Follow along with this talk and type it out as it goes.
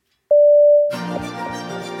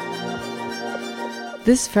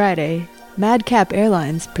This Friday, Madcap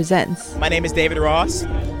Airlines presents. My name is David Ross.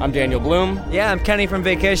 I'm Daniel Bloom. Yeah, I'm Kenny from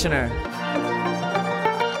Vacationer.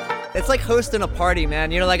 It's like hosting a party, man.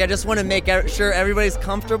 You know, like I just want to make sure everybody's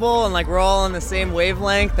comfortable and like we're all on the same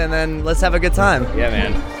wavelength, and then let's have a good time. Yeah,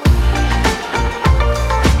 man.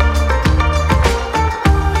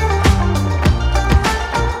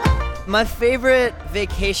 My favorite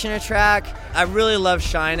Vacationer track, I really love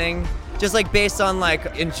Shining. Just like based on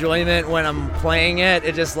like enjoyment when I'm playing it,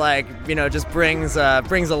 it just like, you know, just brings a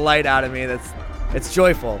light out of me it's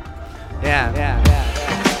joyful. Yeah.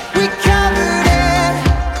 We covered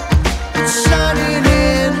it, it's shining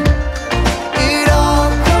in, it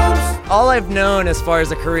all comes. All I've known as far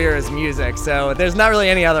as a career is music, so there's not really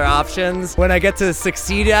any other options. When I get to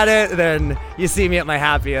succeed at it, then you see me at my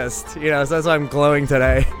happiest, you know, so that's why I'm glowing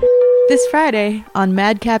today. This Friday on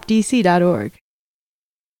madcapdc.org.